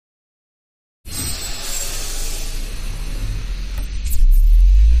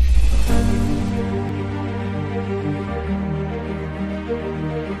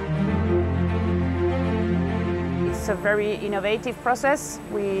very innovative process.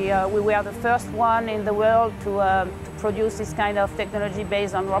 We were the first one in the world to produce this kind of technology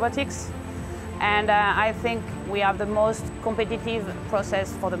based on robotics. And I think we have the most competitive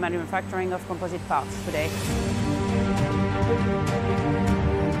process for the manufacturing of composite parts today.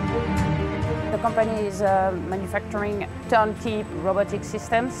 The company is manufacturing turnkey robotic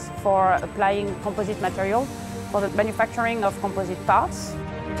systems for applying composite material for the manufacturing of composite parts.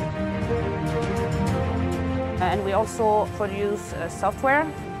 And we also produce software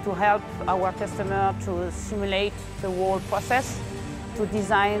to help our customer to simulate the whole process, to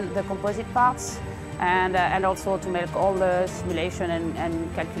design the composite parts, and also to make all the simulation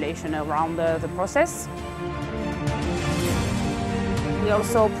and calculation around the process. We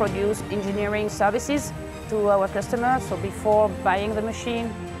also produce engineering services to our customers. So before buying the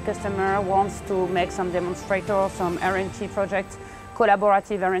machine, customer wants to make some demonstrator, some R&D project,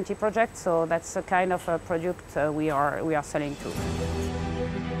 collaborative R&D project. So that's the kind of product we are selling to.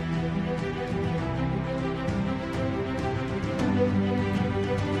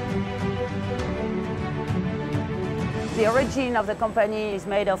 The origin of the company is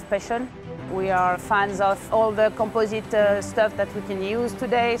made of passion. We are fans of all the composite stuff that we can use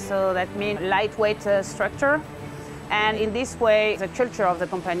today, so that means lightweight structure. And in this way, the culture of the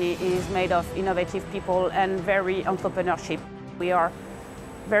company is made of innovative people and very entrepreneurship. We are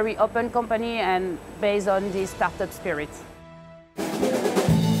a very open company and based on this startup spirit.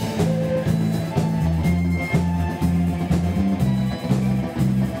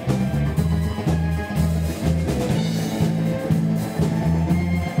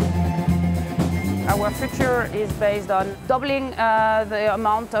 Our future is based on doubling the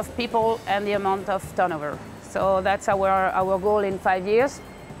amount of people and the amount of turnover. So that's our goal in 5 years.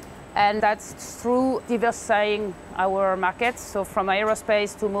 And that's through diversifying our markets, so from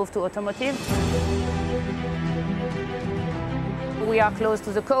aerospace to move to automotive. We are close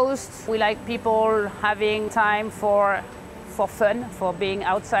to the coast. We like people having time for fun, for being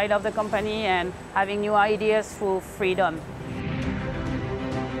outside of the company and having new ideas through freedom.